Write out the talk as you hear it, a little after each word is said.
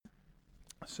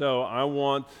So I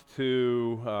want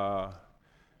to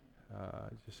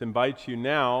just invite you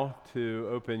now to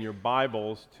open your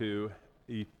Bibles to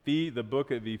the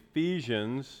book of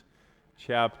Ephesians,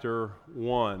 chapter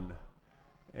 1.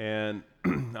 And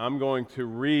I'm going to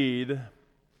read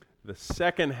the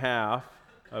second half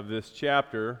of this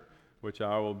chapter, which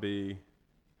I will be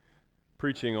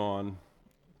preaching on.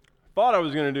 Thought I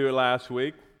was going to do it last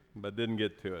week, but didn't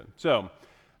get to it. So,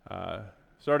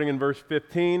 starting in verse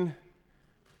 15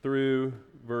 through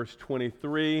verse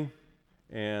 23,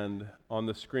 and on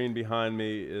the screen behind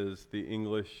me is the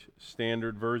English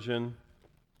Standard Version.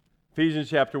 Ephesians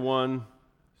chapter 1,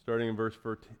 starting in verse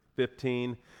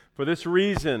 15. For this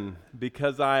reason,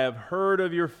 because I have heard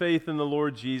of your faith in the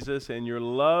Lord Jesus and your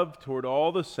love toward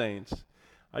all the saints,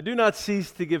 I do not cease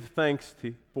to give thanks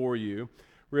for you,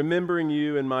 remembering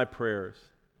you in my prayers,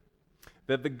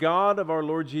 that the God of our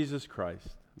Lord Jesus Christ,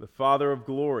 the Father of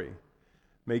glory,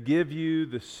 may give you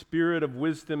the spirit of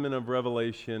wisdom and of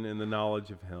revelation in the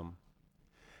knowledge of him,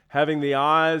 having the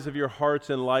eyes of your hearts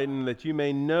enlightened, that you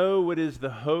may know what is the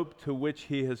hope to which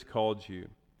he has called you,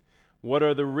 what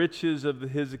are the riches of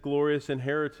his glorious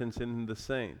inheritance in the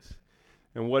saints,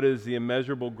 and what is the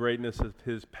immeasurable greatness of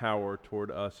his power toward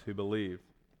us who believe,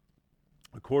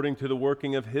 according to the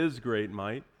working of his great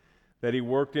might, that he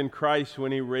worked in Christ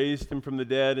when he raised him from the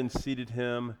dead and seated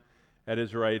him at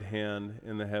his right hand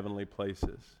in the heavenly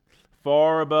places,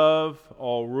 far above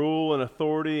all rule and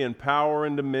authority and power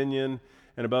and dominion,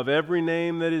 and above every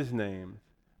name that is named,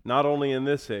 not only in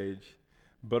this age,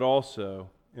 but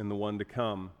also in the one to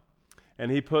come.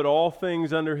 And he put all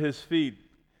things under his feet,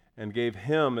 and gave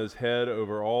him as head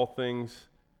over all things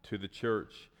to the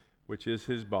church, which is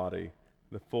his body,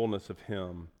 the fullness of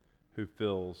him who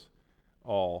fills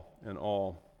all in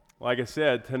all. Like I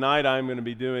said, tonight I'm going to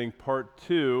be doing part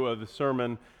 2 of the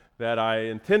sermon that I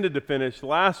intended to finish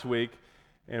last week,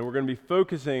 and we're going to be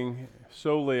focusing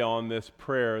solely on this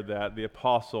prayer that the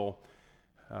apostle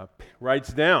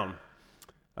writes down.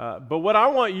 But what I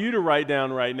want you to write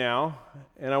down right now,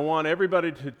 and I want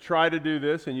everybody to try to do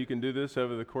this, and you can do this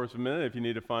over the course of a minute if you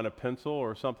need to find a pencil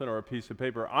or something or a piece of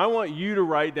paper. I want you to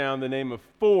write down the name of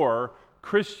 4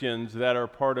 Christians that are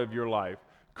part of your life.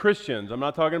 Christians. I'm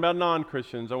not talking about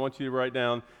non-Christians. I want you to write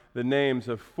down the names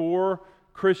of 4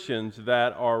 Christians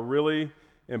that are really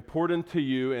important to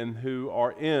you and who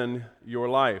are in your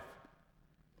life.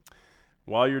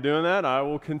 While you're doing that, I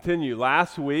will continue.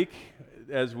 Last week,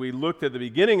 as we looked at the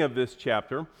beginning of this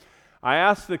chapter, I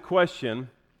asked the question,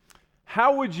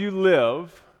 how would you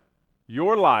live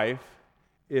your life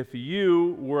if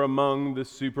you were among the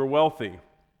super wealthy?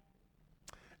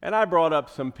 And I brought up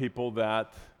some people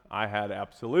that I had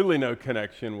absolutely no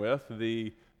connection with,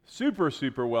 the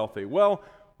super wealthy. Well,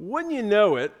 wouldn't you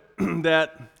know it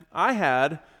that I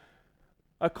had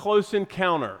a close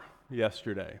encounter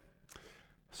yesterday.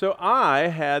 So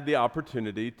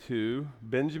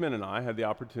Benjamin and I had the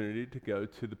opportunity to go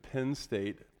to the Penn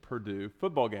State-Purdue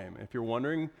football game. If you're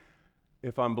wondering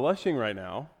if I'm blushing right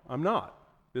now, I'm not.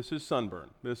 This is sunburn.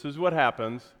 This is what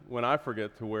happens when I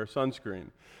forget to wear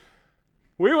sunscreen.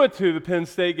 We went to the Penn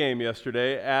State game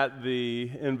yesterday at the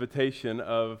invitation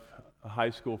of a high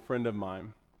school friend of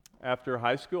mine. After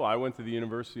high school, I went to the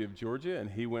University of Georgia, and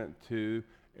he went to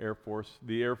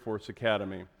the Air Force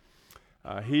Academy.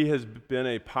 He has been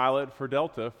a pilot for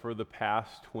Delta for the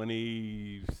past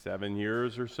 27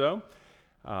 years or so.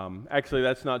 Actually,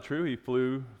 that's not true. He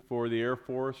flew for the Air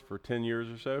Force for 10 years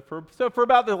or so. So for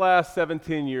about the last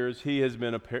 17 years, he has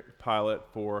been a pilot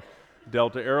for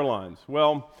Delta Airlines.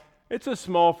 Well, it's a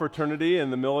small fraternity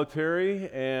in the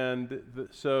military, and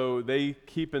so they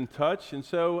keep in touch. And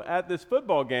so at this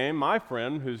football game, my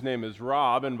friend, whose name is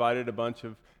Rob, invited a bunch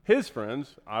of his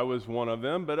friends. I was one of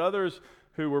them, but others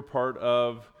who were part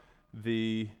of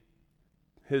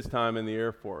his time in the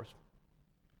Air Force.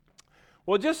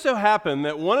 Well, it just so happened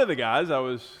that one of the guys,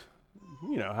 how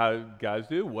guys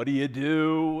do, what do you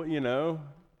do?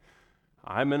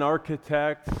 I'm an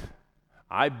architect,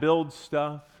 I build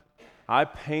stuff. I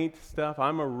paint stuff.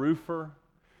 I'm a roofer.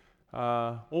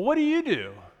 Well, what do you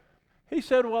do? He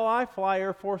said, well, I fly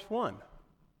Air Force One.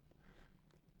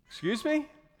 Excuse me?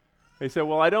 He said,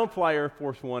 well, I don't fly Air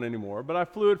Force One anymore, but I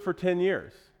flew it for 10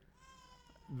 years.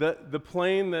 The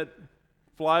plane that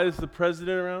flies the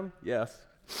president around? Yes.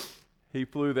 He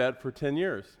flew that for 10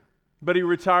 years. But he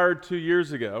retired 2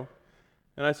 years ago.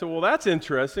 And I said, well, that's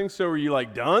interesting. So are you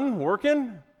done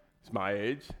working? It's my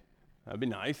age. That'd be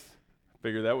nice.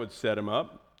 Figured that would set him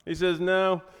up. He says,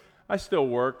 no, I still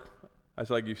work. I was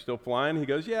like, you still flying? He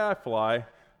goes, yeah, I fly.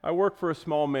 I work for a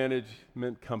small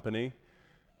management company.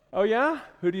 Oh, yeah?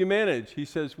 Who do you manage? He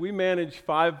says, we manage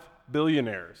 5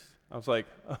 billionaires. I was like,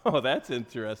 oh, that's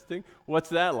interesting. What's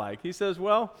that like? He says,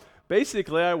 well,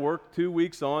 basically I work 2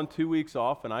 weeks on, 2 weeks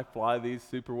off, and I fly these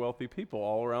super wealthy people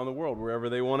all around the world, wherever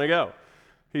they want to go.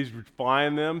 He's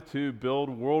flying them to build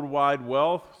worldwide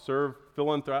wealth, serve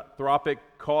philanthropic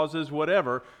causes,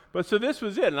 whatever. But so this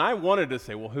was it, and I wanted to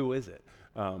say, well, who is it?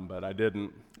 But I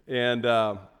didn't.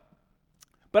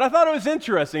 But I thought it was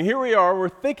interesting. Here we are, we're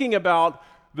thinking about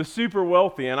the super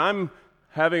wealthy, and I'm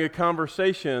having a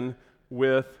conversation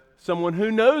with someone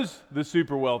who knows the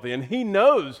super wealthy, and he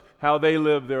knows how they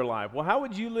live their life. Well, how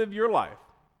would you live your life?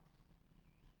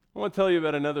 I want to tell you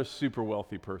about another super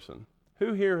wealthy person.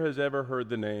 Who here has ever heard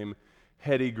the name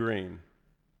Hetty Green?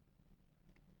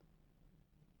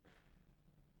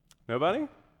 Nobody?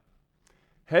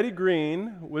 Hetty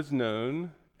Green was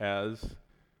known as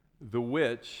the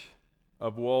Witch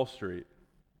of Wall Street.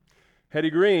 Hetty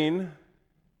Green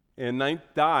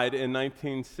died in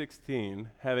 1916,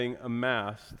 having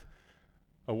amassed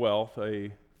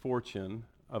a fortune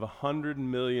of $100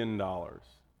 million in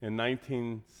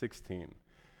 1916.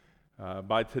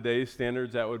 By today's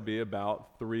standards, that would be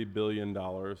about $3 billion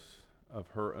of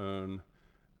her own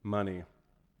money.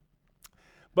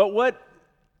 But what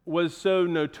was so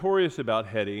notorious about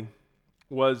Hetty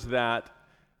was that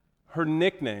her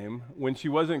nickname, when she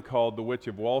wasn't called the Witch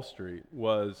of Wall Street,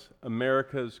 was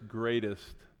America's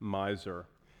greatest miser.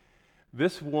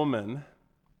 This woman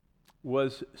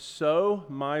was so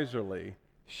miserly,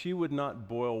 she would not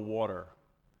boil water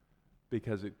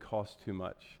because it cost too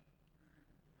much.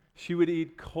 She would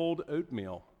eat cold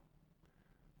oatmeal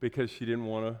because she didn't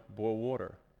want to boil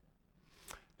water.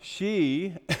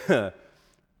 She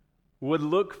would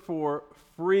look for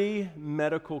free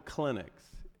medical clinics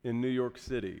in New York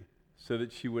City so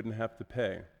that she wouldn't have to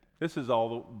pay. This is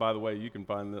all, by the way, you can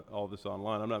find all this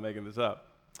online. I'm not making this up.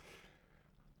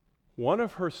 One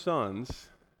of her sons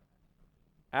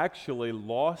actually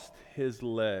lost his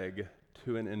leg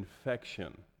to an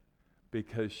infection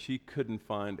because she couldn't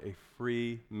find a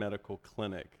free medical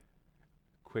clinic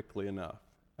quickly enough.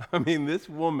 I mean, this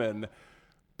woman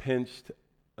pinched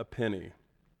a penny.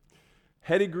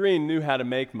 Hetty Green knew how to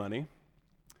make money.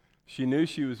 She knew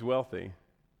she was wealthy.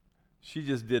 She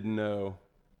just didn't know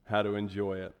how to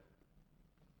enjoy it.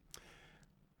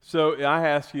 So I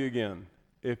ask you again,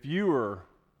 if you were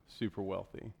super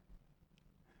wealthy,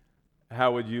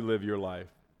 how would you live your life?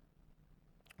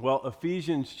 Well,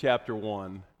 Ephesians chapter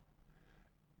 1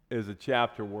 is a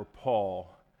chapter where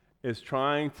Paul is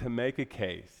trying to make a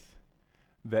case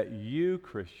that you,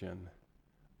 Christian,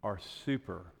 are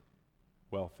super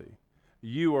wealthy.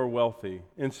 You are wealthy.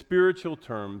 In spiritual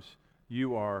terms,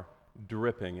 you are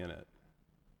dripping in it.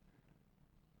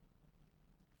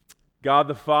 God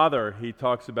the Father, he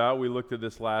talks about, we looked at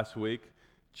this last week,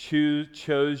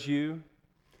 chose you.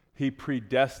 He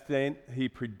predestined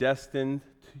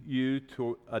you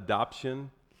to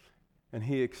adoption, and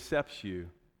he accepts you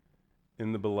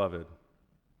in the beloved.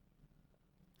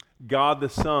 God the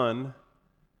Son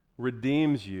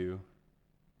redeems you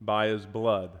by his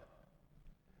blood.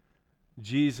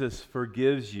 Jesus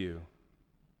forgives you.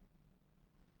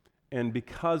 And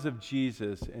because of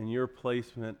Jesus and your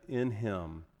placement in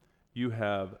him, you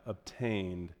have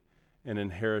obtained an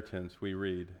inheritance, we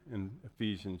read in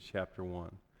Ephesians chapter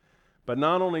 1. But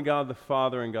not only God the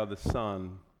Father and God the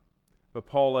Son, but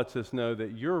Paul lets us know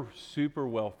that you're super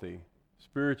wealthy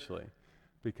spiritually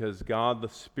because God the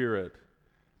Spirit,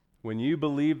 when you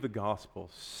believe the gospel,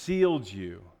 sealed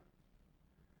you,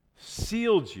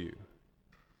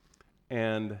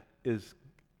 and is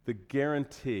the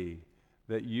guarantee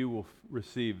that you will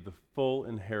receive the full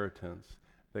inheritance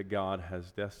that God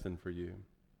has destined for you.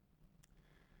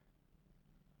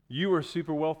 You are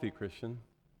super wealthy, Christian.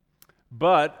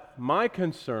 But my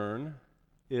concern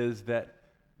is that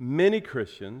many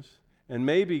Christians, and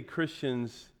maybe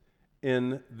Christians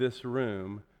in this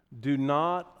room, do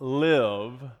not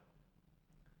live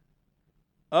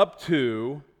up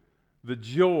to the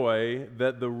joy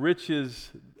that the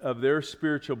riches of their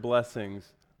spiritual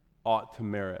blessings ought to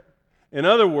merit. In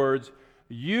other words,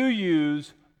 you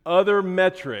use other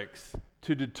metrics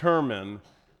to determine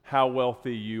how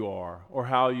wealthy you are or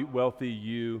how wealthy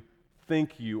you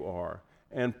think you are.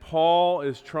 And Paul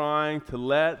is trying to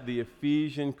let the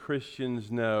Ephesian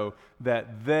Christians know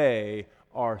that they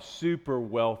are super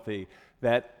wealthy,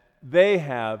 that they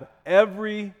have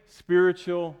every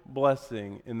spiritual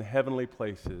blessing in the heavenly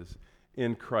places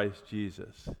in Christ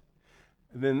Jesus.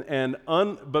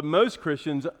 But most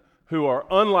Christians who are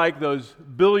unlike those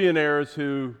billionaires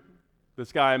who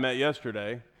this guy I met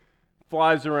yesterday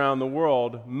flies around the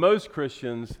world, most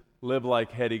Christians live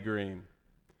like Hetty Green.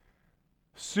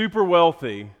 Super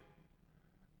wealthy,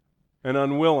 and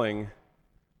unwilling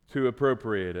to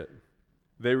appropriate it.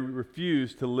 They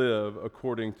refuse to live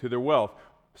according to their wealth.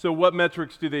 So what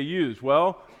metrics do they use?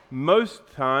 Well, most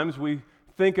times we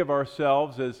think of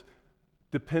ourselves as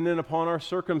dependent upon our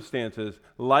circumstances.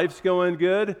 Life's going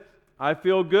good, I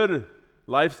feel good.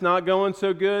 Life's not going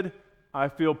so good, I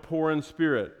feel poor in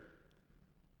spirit.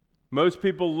 Most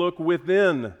people look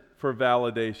within for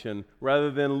validation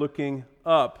rather than looking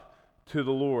up to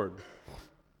the Lord.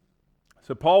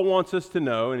 So Paul wants us to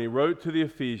know, and he wrote to the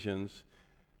Ephesians,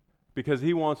 because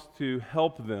he wants to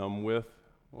help them with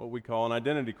what we call an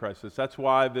identity crisis. That's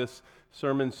why this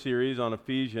sermon series on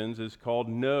Ephesians is called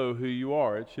Know Who You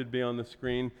Are. It should be on the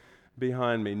screen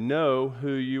behind me. Know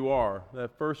who you are.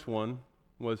 That first one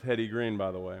was Hetty Green,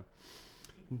 by the way.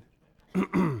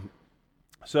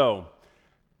 So,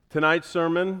 tonight's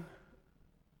sermon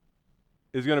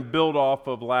is going to build off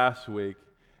of last week,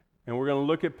 and we're going to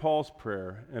look at Paul's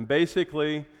prayer. And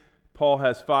basically, Paul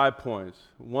has 5 points.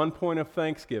 1 point of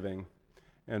thanksgiving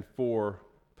and 4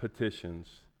 petitions.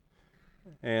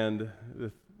 And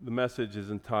the message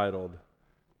is entitled,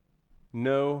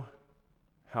 Know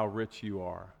How Rich You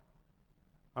Are.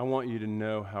 I want you to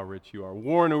know how rich you are.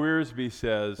 Warren Wiersbe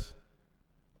says,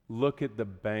 look at the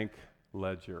bank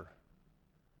ledger.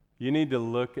 You need to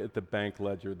look at the bank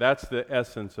ledger. That's the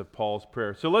essence of Paul's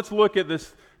prayer. So let's look at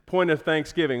this point of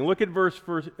thanksgiving. Look at verse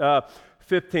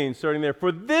 15, starting there.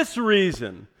 For this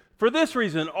reason,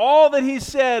 all that he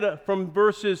said from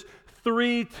verses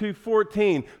 3 to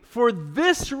 14, for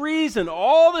this reason,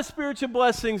 all the spiritual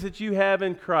blessings that you have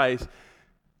in Christ,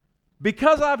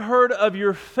 because I've heard of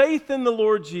your faith in the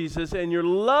Lord Jesus and your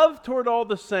love toward all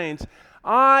the saints,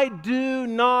 I do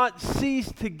not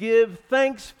cease to give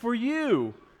thanks for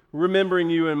you,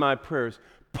 remembering you in my prayers.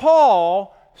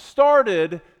 Paul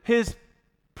started his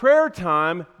prayer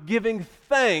time giving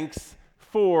thanks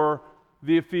for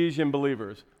the Ephesian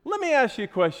believers. Let me ask you a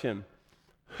question.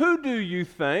 Who do you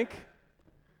thank?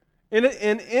 In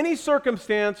any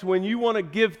circumstance when you want to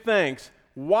give thanks,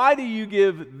 why do you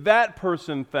give that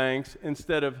person thanks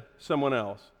instead of someone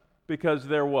else? Because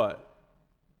they're what?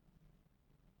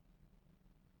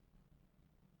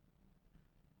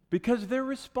 Because they're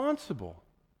responsible.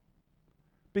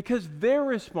 Because they're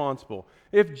responsible.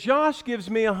 If Josh gives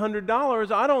me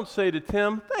 $100, I don't say to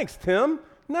Tim, thanks, Tim.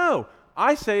 No,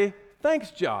 I say,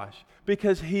 thanks, Josh,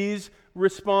 because he's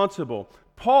responsible.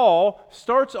 Paul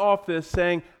starts off this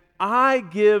saying, I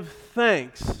give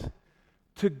thanks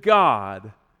to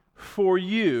God for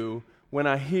you when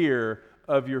I hear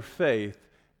of your faith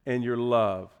and your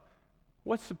love.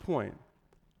 What's the point?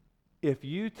 If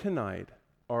you tonight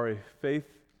are a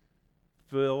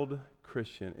faith-filled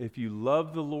Christian, if you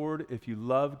love the Lord, if you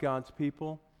love God's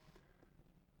people,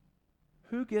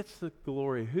 who gets the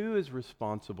glory? Who is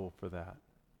responsible for that?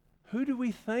 Who do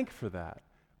we thank for that?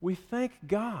 We thank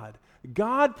God.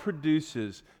 God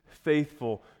produces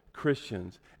faithful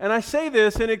Christians. And I say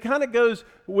this, and it kind of goes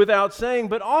without saying,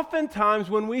 but oftentimes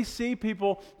when we see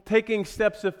people taking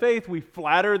steps of faith, we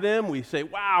flatter them. We say,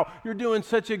 wow, you're doing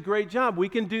such a great job. We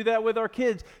can do that with our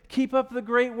kids. Keep up the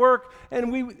great work.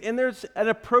 And there's an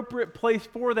appropriate place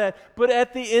for that. But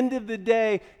at the end of the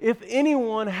day, if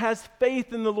anyone has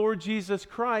faith in the Lord Jesus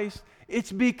Christ,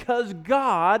 it's because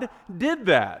God did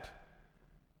that.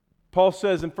 Paul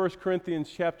says in 1 Corinthians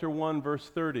chapter 1,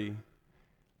 verse 30,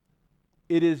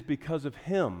 it is because of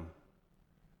Him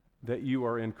that you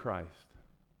are in Christ.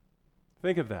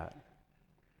 Think of that.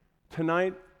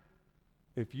 Tonight,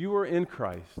 if you are in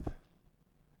Christ,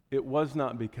 it was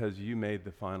not because you made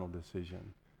the final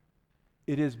decision.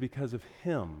 It is because of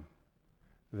Him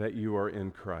that you are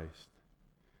in Christ.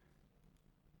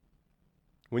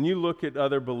 When you look at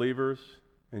other believers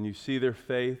and you see their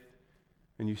faith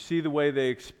and you see the way they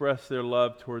express their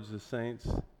love towards the saints,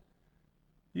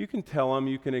 you can tell them,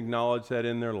 you can acknowledge that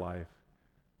in their life,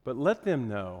 but let them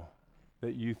know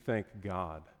that you thank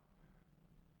God.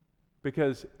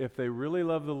 Because if they really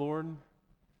love the Lord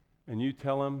and you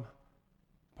tell them,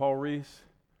 Paul Reese,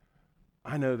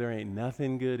 I know there ain't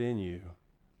nothing good in you,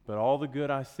 but all the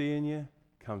good I see in you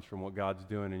comes from what God's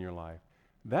doing in your life.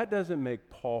 That doesn't make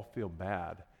Paul feel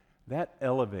bad. That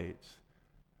elevates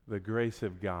the grace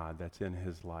of God that's in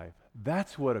his life.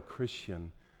 That's what a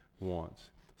Christian wants.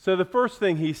 So the first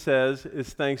thing he says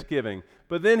is thanksgiving.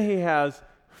 But then he has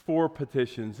 4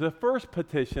 petitions. The first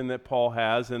petition that Paul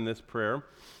has in this prayer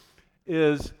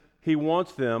is he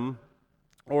wants them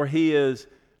to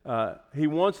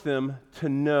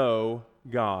know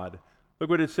God. Look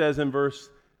what it says in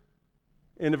verse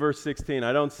 16.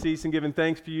 I don't cease in giving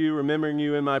thanks for you, remembering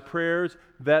you in my prayers,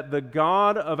 that the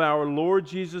God of our Lord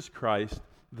Jesus Christ,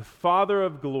 the Father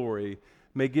of glory,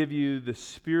 may give you the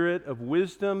spirit of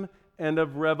wisdom and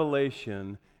of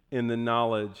revelation in the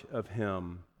knowledge of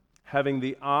Him, having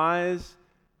the eyes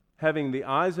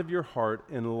of your heart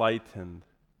enlightened.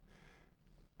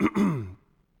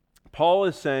 Paul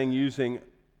is saying, using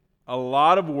a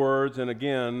lot of words, and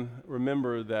again,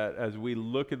 remember that as we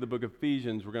look at the book of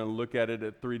Ephesians, we're going to look at it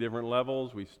at 3 different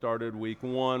levels. We started week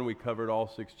 1, we covered all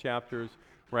 6 chapters.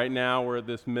 Right now, we're at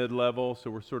this mid-level, so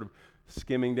we're sort of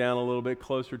skimming down a little bit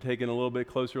closer, taking a little bit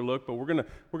closer look, but we're going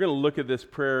to look at this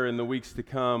prayer in the weeks to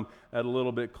come at a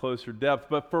little bit closer depth.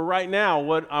 But for right now,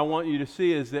 what I want you to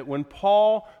see is that when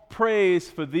Paul prays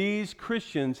for these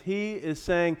Christians, he is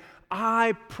saying,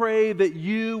 I pray that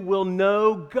you will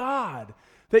know God.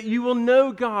 That you will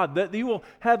know God, that you will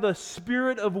have a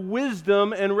spirit of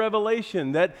wisdom and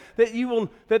revelation, that you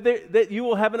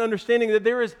will have an understanding that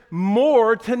there is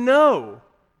more to know.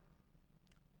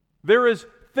 There is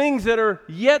things that are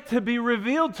yet to be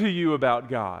revealed to you about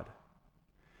God.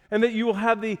 And that you will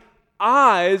have the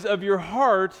eyes of your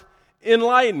heart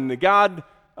enlightened.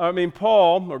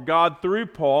 Paul, or God through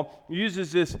Paul,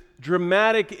 uses this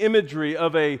dramatic imagery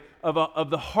of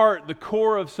the heart, the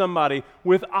core of somebody,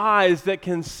 with eyes that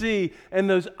can see, and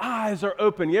those eyes are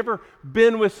open. You ever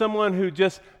been with someone who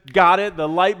just got it? The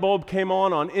light bulb came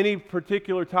on any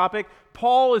particular topic?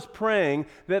 Paul is praying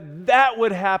that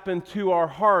would happen to our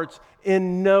hearts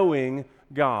in knowing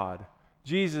God.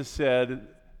 Jesus said,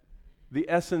 the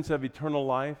essence of eternal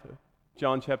life,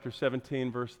 John chapter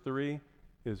 17, verse 3,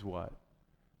 is what?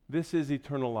 This is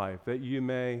eternal life, that you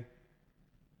may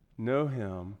know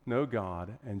Him, know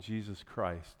God, and Jesus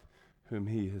Christ, whom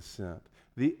He has sent.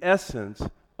 The essence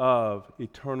of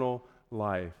eternal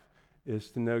life is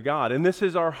to know God. And this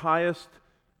is our highest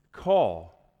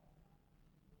call,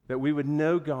 that we would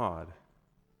know God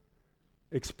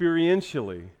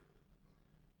experientially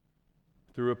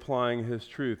through applying His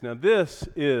truth. Now, this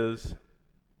is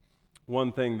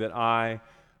one thing that I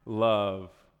love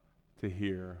to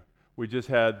hear. We just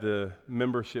had the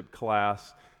membership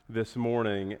class this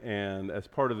morning, and as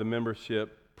part of the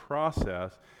membership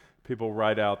process, people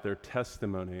write out their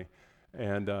testimony.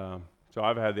 And so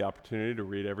I've had the opportunity to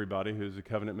read everybody who's a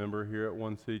covenant member here at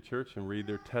One City Church and read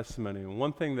their testimony. And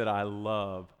one thing that I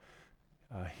love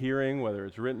hearing, whether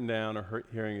it's written down or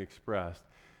hearing expressed,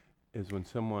 is when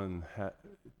someone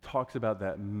talks about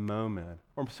that moment.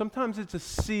 Or sometimes it's a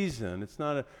season,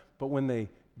 but when they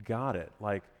got it,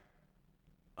 like,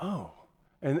 oh.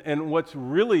 And what's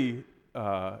really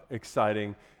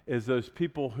exciting is those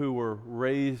people who were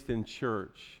raised in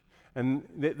church. And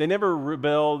they never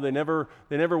rebelled, they never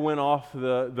went off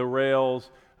the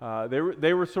rails.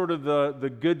 They were sort of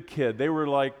the good kid. They were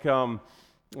like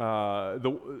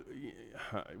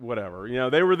whatever,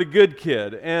 they were the good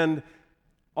kid. And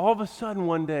all of a sudden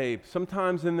one day,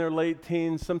 sometimes in their late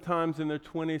teens, sometimes in their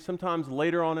 20s, sometimes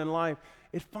later on in life,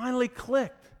 it finally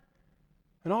clicked.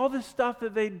 And all this stuff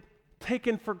that they'd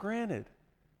taken for granted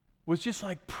was just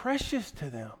like precious to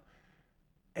them.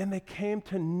 And they came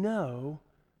to know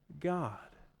God.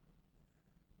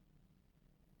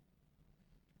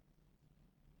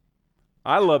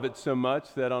 I love it so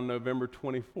much that on November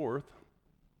 24th,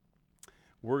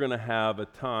 we're going to have a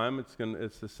time.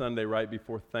 It's the Sunday right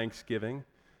before Thanksgiving,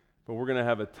 but we're going to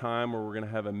have a time where we're going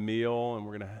to have a meal and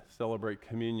we're going to celebrate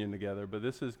communion together. But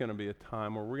this is going to be a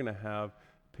time where we're going to have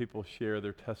people share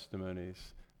their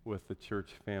testimonies with the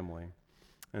church family.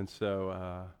 And so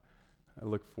I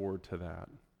look forward to that.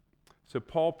 So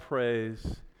Paul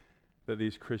prays that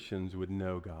these Christians would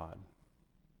know God.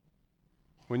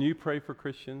 When you pray for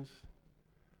Christians,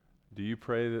 do you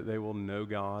pray that they will know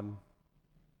God?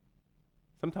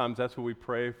 Sometimes that's what we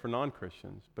pray for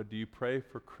non-Christians, but do you pray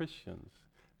for Christians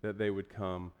that they would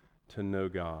come to know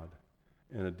God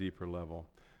in a deeper level?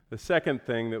 The second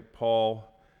thing that Paul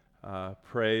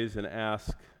prays and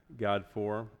asks God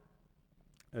for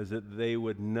is that they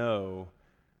would know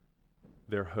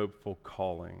their hopeful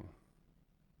calling.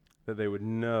 That they would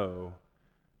know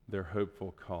their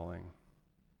hopeful calling.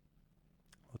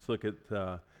 Let's look at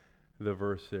the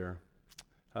verse there.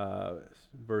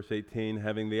 Verse 18,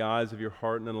 having the eyes of your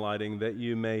heart and enlightening, that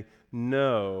you may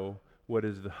know what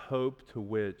is the hope to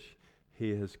which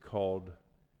He has called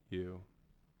you.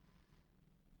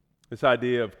 This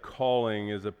idea of calling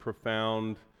is a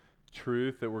profound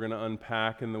truth that we're going to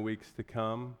unpack in the weeks to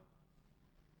come.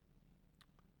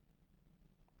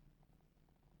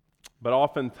 But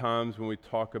oftentimes when we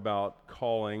talk about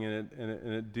calling, and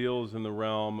it deals in the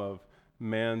realm of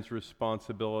man's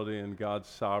responsibility and God's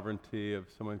sovereignty of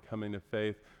someone coming to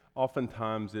faith,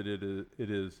 oftentimes it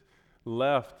is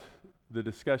left, the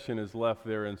discussion is left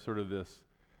there in sort of this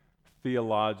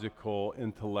theological,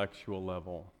 intellectual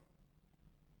level.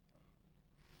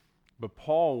 But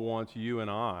Paul wants you and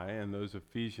I and those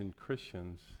Ephesian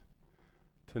Christians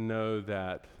to know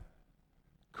that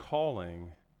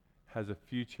calling has a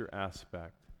future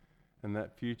aspect, and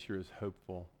that future is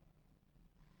hopeful.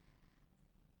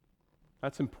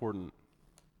 That's important.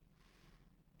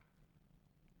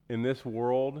 In this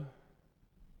world,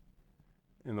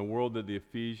 in the world that the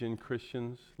Ephesian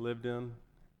Christians lived in,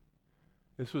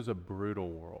 this was a brutal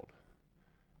world.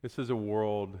 This is a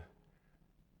world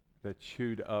that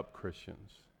chewed up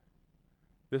Christians.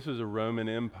 This was a Roman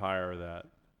Empire that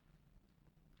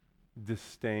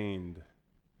disdained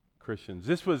Christians.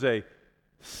 This was a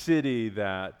city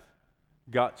that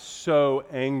got so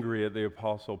angry at the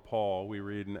Apostle Paul, we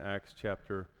read in Acts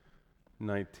chapter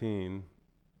 19,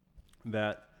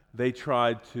 that they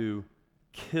tried to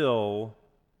kill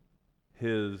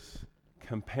his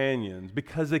companions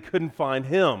because they couldn't find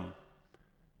him.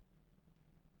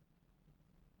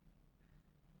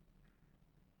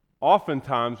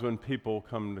 Oftentimes when people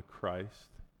come to Christ,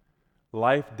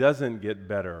 life doesn't get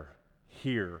better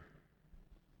here.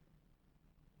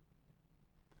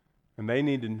 And they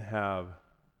need to have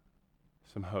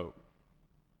some hope.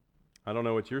 I don't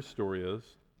know what your story is,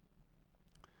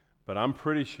 but I'm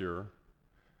pretty sure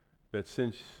that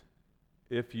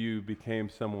if you became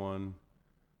someone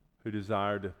who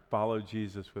desired to follow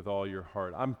Jesus with all your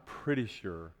heart, I'm pretty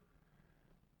sure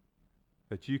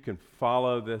that you can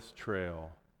follow this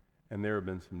trail, and there have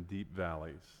been some deep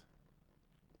valleys.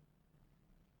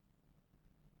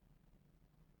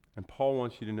 And Paul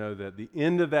wants you to know that the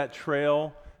end of that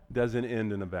trail doesn't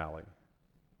end in a valley.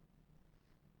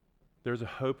 There's a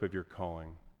hope of your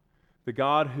calling. The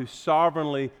God who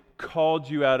sovereignly called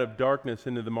you out of darkness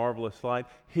into the marvelous light,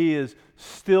 He is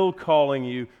still calling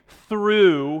you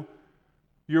through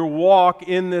your walk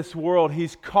in this world.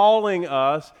 He's calling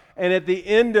us, and at the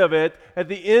end of it, at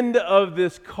the end of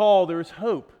this call, there's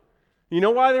hope. You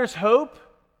know why there's hope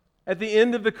at the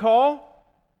end of the call?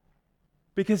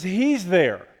 Because He's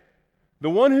there. The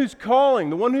one who's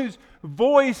calling, the one whose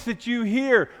voice that you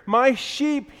hear. My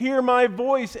sheep hear my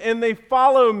voice and they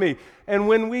follow me. And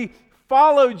when we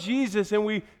follow Jesus and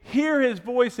we hear His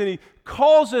voice and He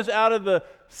calls us out of the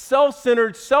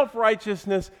self-centered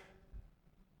self-righteousness,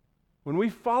 when we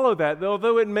follow that,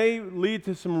 although it may lead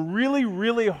to some really,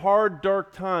 really hard,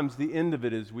 dark times, the end of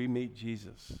it is we meet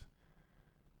Jesus.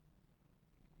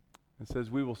 It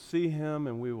says we will see Him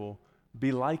and we will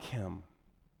be like Him.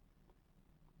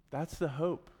 That's the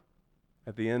hope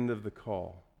at the end of the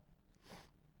call.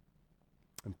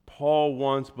 And Paul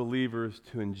wants believers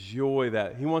to enjoy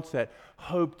that. He wants that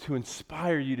hope to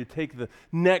inspire you to take the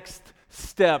next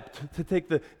step, to take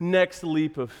the next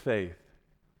leap of faith.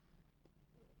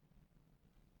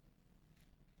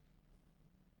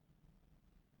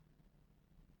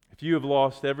 If you have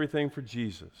lost everything for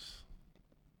Jesus,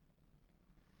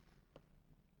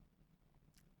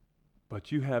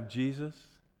 but you have Jesus,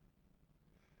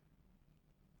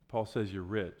 Paul says you're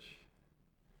rich.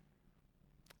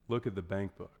 Look at the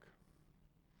bank book.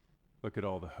 Look at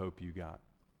all the hope you got.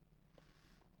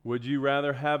 Would you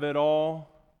rather have it all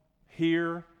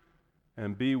here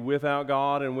and be without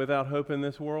God and without hope in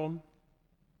this world?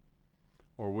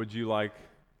 Or would you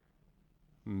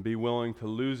be willing to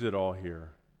lose it all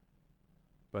here,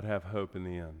 but have hope in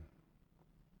the end?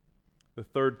 The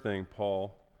third thing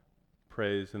Paul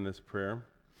prays in this prayer,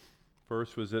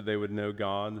 first was that they would know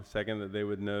God. The second, that they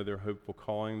would know their hopeful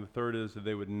calling. The third is that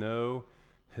they would know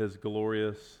His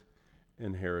glorious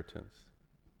inheritance.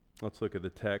 Let's look at the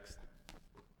text.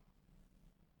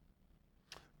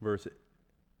 Verse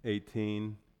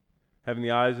 18. Having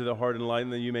the eyes of the heart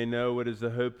enlightened, that you may know what is the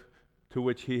hope to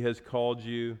which He has called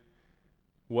you,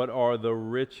 what are the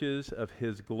riches of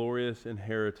His glorious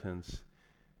inheritance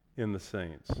in the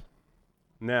saints.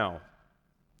 Now,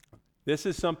 this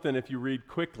is something, if you read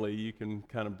quickly, you can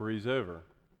kind of breeze over.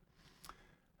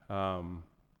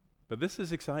 But this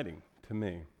is exciting to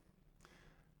me.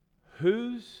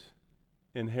 Whose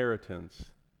inheritance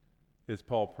is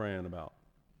Paul praying about?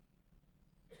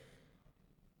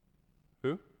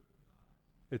 Who?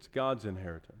 It's God's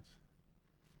inheritance.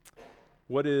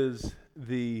 What is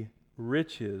the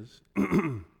riches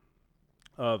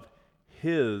of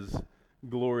His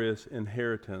glorious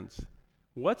inheritance?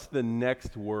 What's the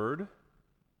next word?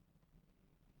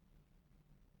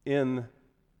 In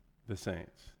the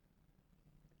saints.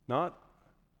 Not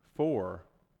for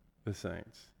the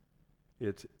saints.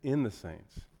 It's in the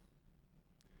saints.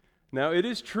 Now, it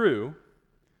is true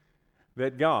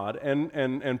that God,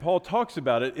 and Paul talks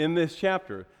about it in this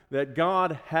chapter, that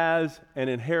God has an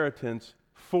inheritance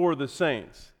for the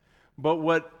saints. But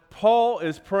what Paul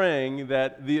is praying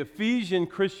that the Ephesian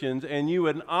Christians and you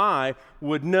and I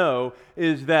would know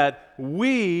is that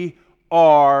we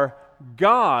are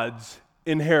God's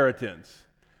inheritance.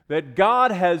 That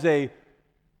God has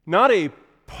not a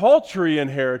paltry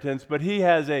inheritance, but He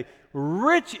has a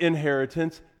rich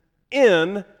inheritance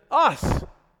in us.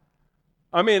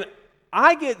 I mean,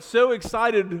 I get so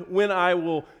excited when I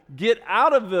will get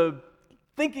out of the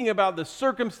thinking about the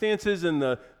circumstances and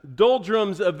the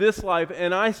doldrums of this life,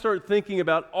 and I start thinking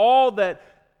about all that,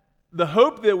 the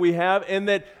hope that we have, and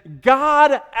that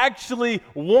God actually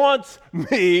wants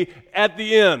me at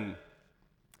the end.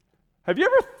 Have you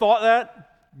ever thought that?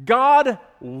 God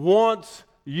wants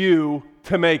you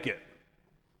to make it.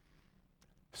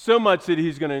 So much that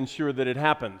He's going to ensure that it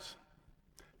happens.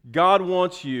 God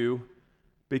wants you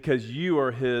because you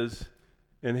are His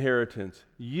inheritance.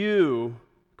 You,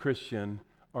 Christian,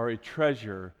 are a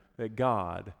treasure that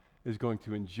God is going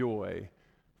to enjoy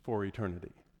for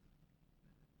eternity.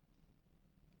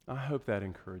 I hope that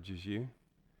encourages you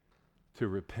to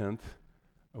repent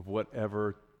of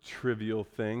whatever trivial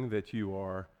thing that you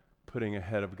are putting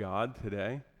ahead of God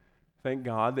today. Thank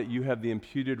God that you have the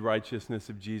imputed righteousness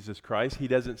of Jesus Christ. He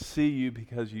doesn't see you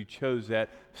because you chose that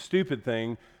stupid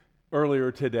thing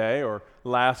earlier today or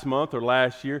last month or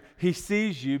last year. He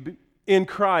sees you in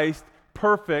Christ,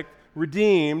 perfect,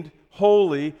 redeemed,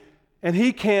 holy, and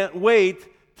He can't wait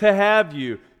to have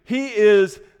you. He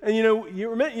is, and you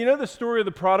know the story of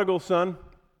the prodigal son?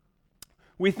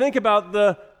 We think about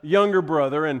the younger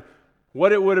brother and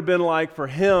what it would have been like for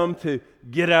him to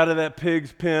get out of that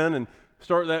pig's pen and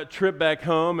start that trip back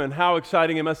home, and how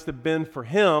exciting it must have been for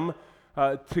him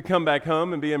to come back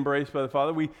home and be embraced by the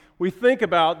Father. We think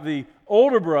about the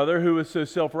older brother who was so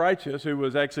self-righteous, who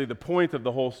was actually the point of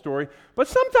the whole story. But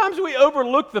sometimes we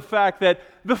overlook the fact that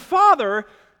the father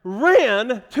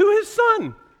ran to his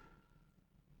son.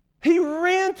 He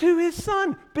ran to his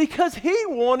son because he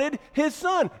wanted his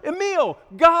son. Emil,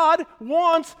 God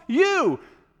wants you.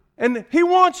 And He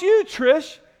wants you,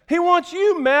 Trish. He wants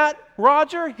you, Matt,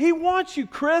 Roger. He wants you,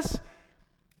 Chris.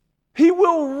 He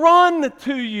will run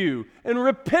to you. And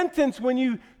repentance, when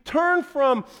you turn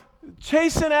from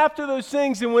chasing after those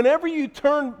things, and whenever you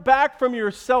turn back from your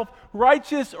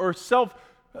self-righteous or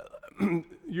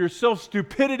your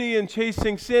self-stupidity in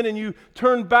chasing sin, and you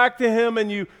turn back to Him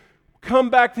and you come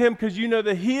back to Him because you know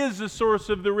that He is the source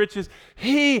of the riches,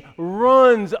 He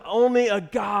runs. Only a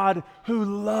God who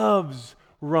loves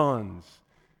runs.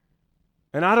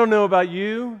 And I don't know about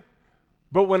you,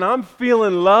 but when I'm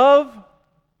feeling love,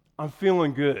 I'm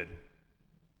feeling good.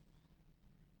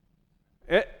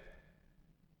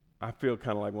 I feel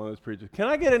kind of like one of those preachers. Can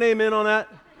I get an amen on that?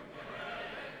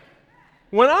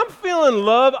 When I'm feeling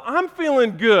love, I'm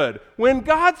feeling good. When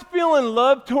God's feeling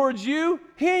love towards you,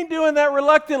 He ain't doing that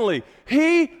reluctantly.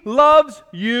 He loves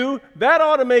you. That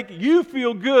ought to make you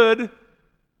feel good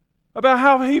about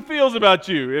how He feels about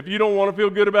you. If you don't want to feel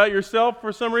good about yourself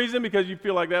for some reason because you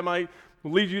feel like that might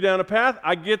lead you down a path,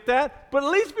 I get that. But at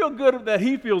least feel good that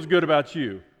He feels good about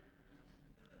you.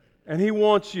 And He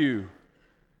wants you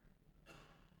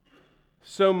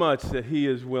so much that He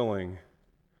is willing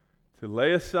to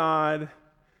lay aside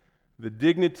the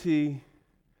dignity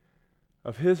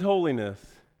of His holiness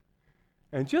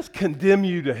and just condemn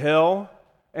you to hell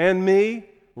and me,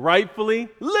 rightfully.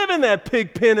 Live in that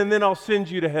pig pen and then I'll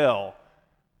send you to hell.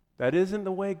 That isn't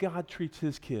the way God treats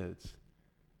His kids.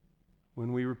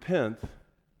 When we repent,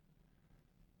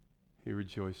 He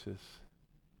rejoices.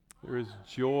 There is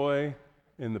joy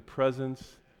in the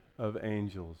presence of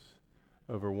angels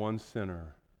over one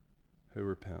sinner who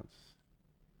repents.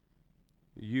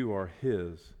 You are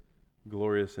His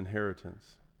glorious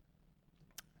inheritance.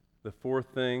 The fourth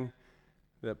thing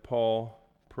that Paul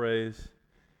prays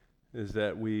is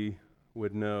that we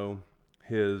would know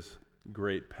His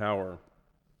great power.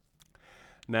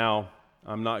 Now,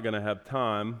 I'm not going to have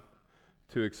time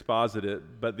to exposit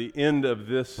it, but the end of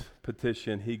this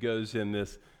petition, he goes in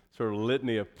this sort of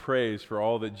litany of praise for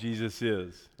all that Jesus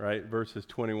is, right? Verses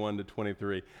 21 to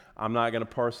 23. I'm not going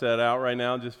to parse that out right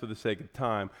now just for the sake of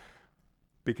time,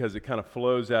 because it kind of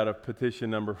flows out of petition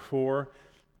number 4.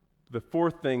 The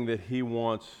fourth thing that he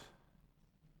wants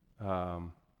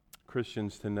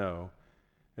Christians to know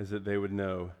is that they would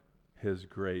know His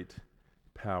great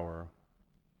power.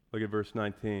 Look at verse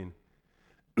 19.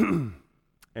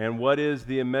 And what is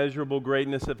the immeasurable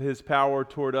greatness of His power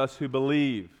toward us who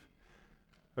believe,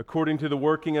 according to the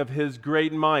working of His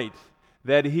great might,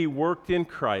 that He worked in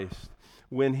Christ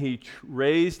when He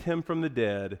raised Him from the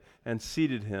dead and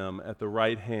seated Him at the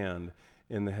right hand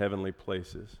in the heavenly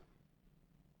places.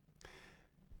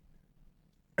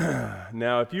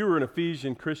 Now, if you were an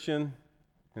Ephesian Christian,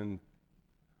 in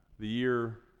the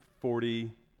year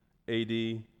 40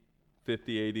 AD,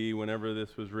 50 AD, whenever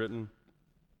this was written,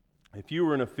 if you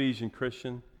were an Ephesian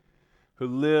Christian who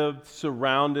lived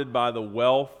surrounded by the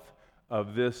wealth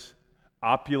of this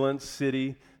opulent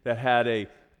city that had a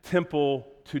temple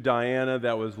to Diana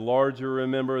that was larger,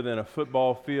 remember, than a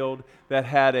football field, that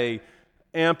had a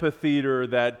amphitheater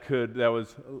that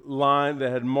was lined,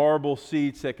 that had marble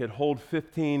seats that could hold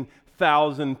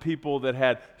 15,000 people, that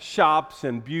had shops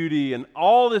and beauty and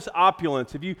all this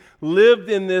opulence. If you lived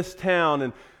in this town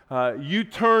and you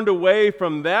turned away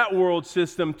from that world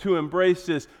system to embrace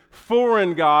this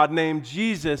foreign God named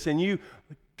Jesus, and you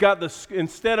got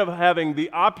instead of having the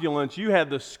opulence, you had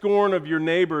the scorn of your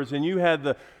neighbors, and you had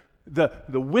the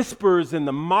whispers and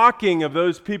the mocking of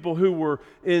those people who were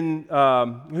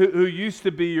who used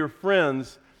to be your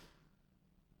friends,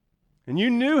 and you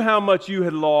knew how much you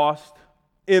had lost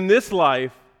in this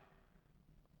life,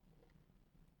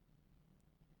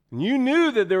 and you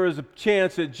knew that there was a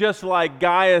chance that just like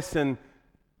Gaius and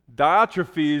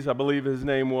Diotrephes, I believe his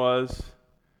name was,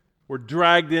 were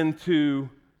dragged into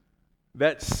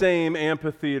that same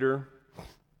amphitheater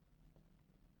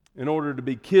in order to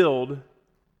be killed,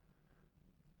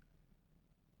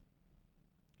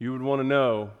 you would want to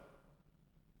know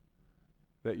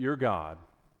that your God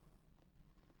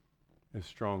is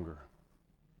stronger.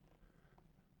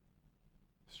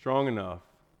 Strong enough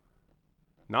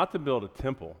not to build a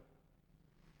temple,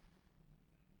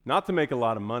 not to make a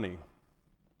lot of money.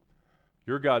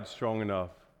 Your God's strong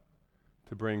enough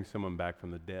to bring someone back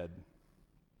from the dead.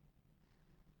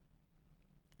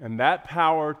 And that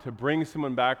power to bring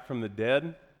someone back from the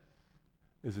dead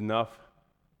is enough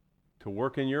to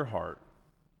work in your heart,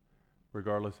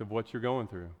 regardless of what you're going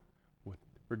through,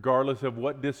 regardless of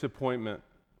what disappointment,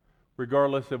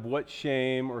 regardless of what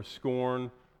shame or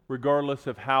scorn, regardless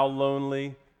of how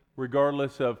lonely,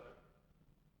 regardless of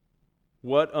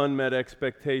what unmet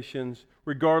expectations,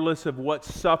 regardless of what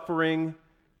suffering.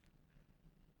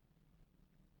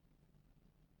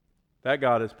 That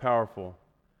God is powerful.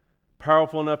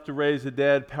 Powerful enough to raise the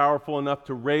dead, powerful enough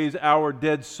to raise our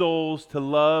dead souls to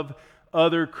love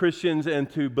other Christians and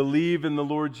to believe in the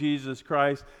Lord Jesus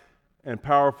Christ, and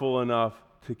powerful enough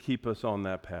to keep us on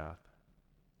that path.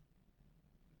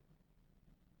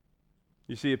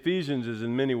 You see, Ephesians is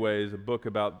in many ways a book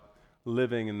about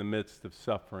living in the midst of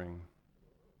suffering,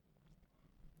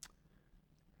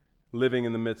 living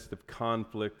in the midst of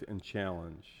conflict and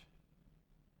challenge.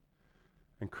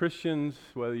 And Christians,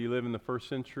 whether you live in the first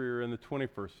century or in the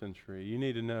 21st century, you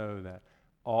need to know that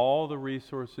all the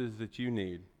resources that you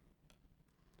need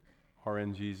are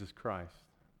in Jesus Christ.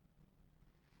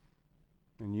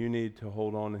 And you need to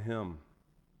hold on to Him,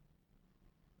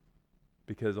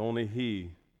 because only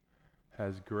He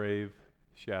has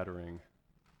grave-shattering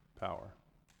power.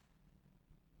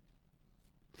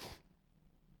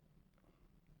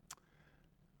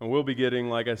 And we'll be getting,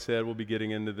 like I said, we'll be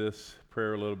getting into this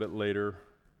prayer a little bit later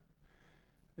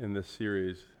in this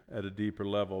series at a deeper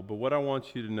level. But what I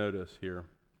want you to notice here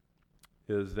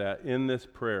is that in this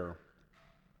prayer,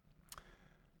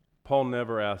 Paul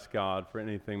never asked God for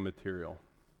anything material.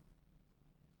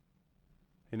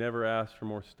 He never asked for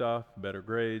more stuff, better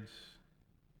grades.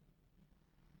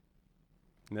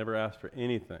 He never asked for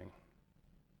anything.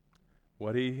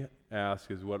 What he asked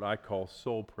is what I call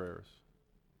soul prayers.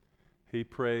 He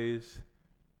prays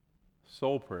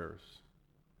soul prayers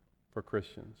for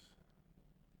Christians.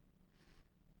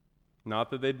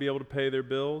 Not that they'd be able to pay their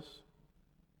bills,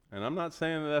 and I'm not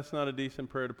saying that that's not a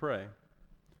decent prayer to pray.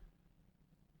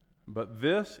 But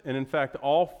this, and in fact,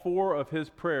 all four of his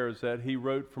prayers that he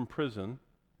wrote from prison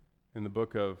in the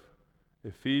book of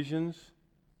Ephesians,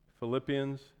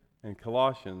 Philippians, and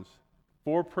Colossians,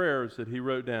 four prayers that he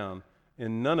wrote down,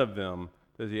 in none of them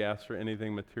does he ask for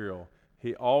anything material.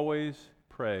 He always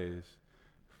prays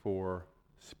for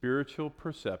spiritual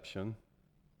perception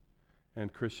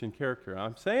and Christian character.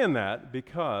 I'm saying that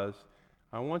because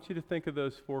I want you to think of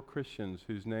those four Christians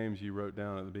whose names you wrote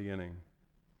down at the beginning.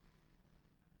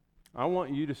 I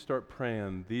want you to start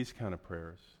praying these kind of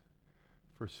prayers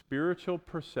for spiritual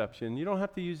perception. You don't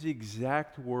have to use the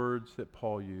exact words that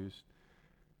Paul used,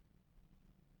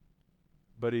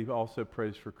 but he also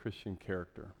prays for Christian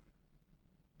character.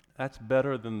 That's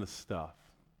better than the stuff.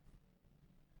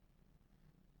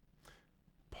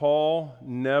 Paul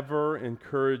never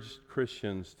encouraged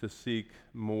Christians to seek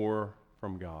more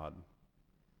from God.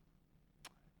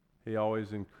 He always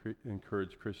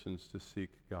encouraged Christians to seek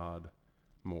God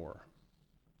more,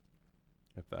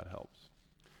 if that helps.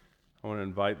 I want to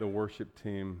invite the worship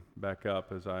team back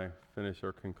up as I finish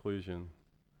our conclusion.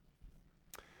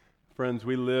 Friends,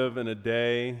 we live in a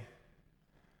day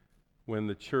when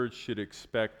the church should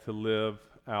expect to live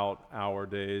out our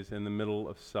days in the middle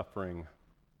of suffering.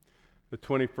 The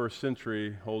 21st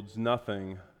century holds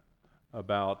nothing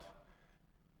about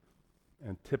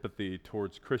antipathy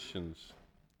towards Christians,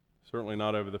 certainly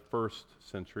not over the first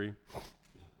century.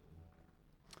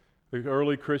 The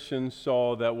early Christians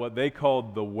saw that what they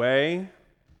called the way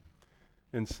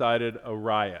incited a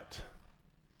riot.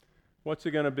 What's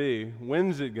it going to be?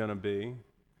 When's it going to be?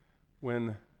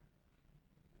 When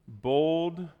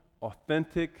bold,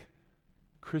 authentic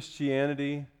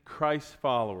Christianity, Christ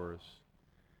followers,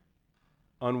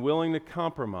 unwilling to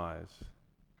compromise,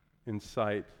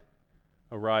 incite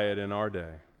a riot in our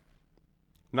day.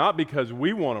 Not because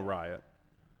we want a riot,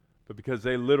 but because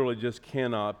they literally just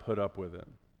cannot put up with it.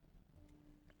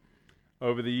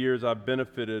 Over the years, I've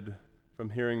benefited from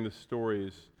hearing the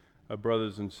stories of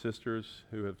brothers and sisters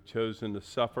who have chosen to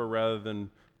suffer rather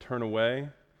than turn away.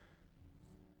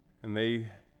 And they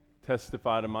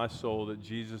testify to my soul that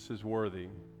Jesus is worthy.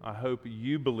 I hope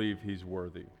you believe he's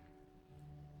worthy.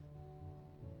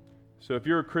 So if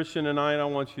you're a Christian tonight, I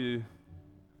want you to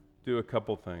do a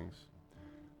couple things.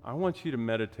 I want you to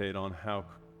meditate on how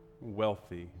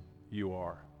wealthy you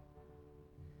are.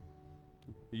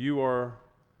 You are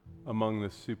among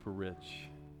the super rich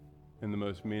in the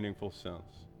most meaningful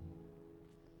sense.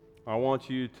 I want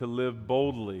you to live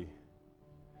boldly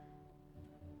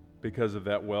because of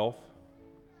that wealth,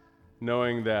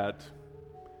 knowing that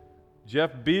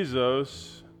Jeff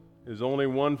Bezos is only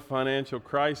one financial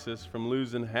crisis from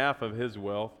losing half of his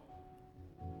wealth.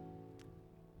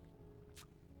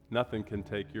 Nothing can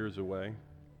take yours away.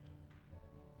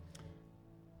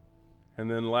 And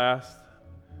then last,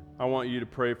 I want you to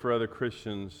pray for other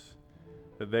Christians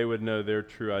that they would know their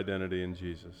true identity in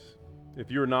Jesus.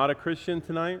 If you're not a Christian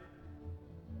tonight,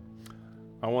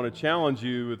 I want to challenge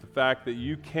you with the fact that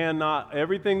you cannot,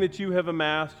 everything that you have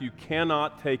amassed, you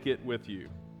cannot take it with you.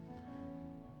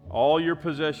 All your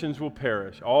possessions will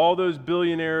perish. All those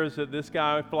billionaires that this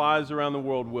guy flies around the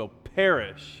world will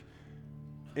perish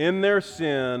in their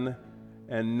sin,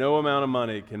 and no amount of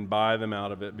money can buy them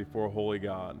out of it before a holy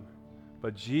God.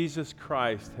 But Jesus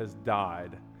Christ has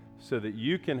died so that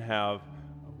you can have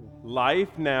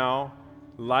life now,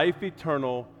 life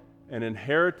eternal, and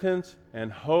inheritance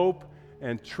and hope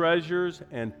and treasures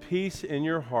and peace in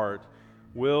your heart.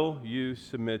 Will you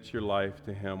submit your life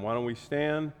to him? Why don't we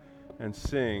stand and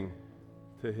sing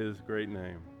to his great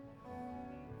name?